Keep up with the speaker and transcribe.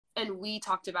and we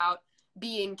talked about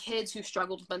being kids who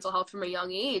struggled with mental health from a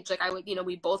young age. Like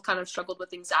we both kind of struggled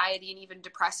with anxiety and even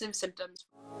depressive symptoms.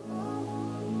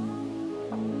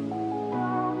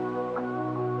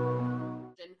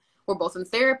 We're both in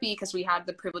therapy because we had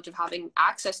the privilege of having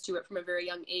access to it from a very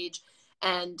young age.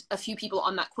 And a few people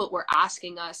on that quilt were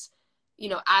asking us,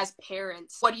 as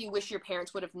parents, what do you wish your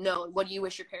parents would have known? What do you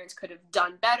wish your parents could have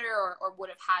done better or would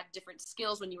have had different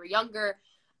skills when you were younger?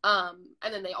 And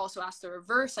then they also asked the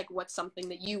reverse, like, what's something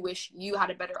that you wish you had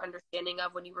a better understanding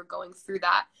of when you were going through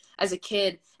that as a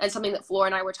kid? And something that Flora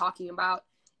and I were talking about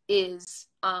is,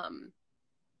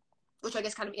 which I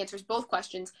guess kind of answers both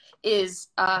questions, is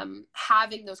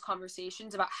having those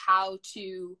conversations about how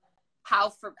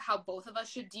both of us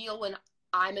should deal when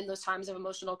I'm in those times of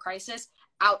emotional crisis,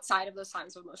 outside of those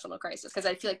times of emotional crisis. Because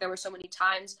I feel like there were so many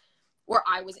times where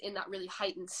I was in that really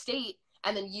heightened state,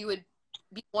 and then you would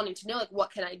be wanting to know, like,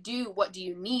 what can I do? What do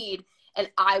you need?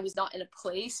 And I was not in a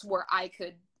place where I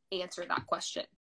could answer that question.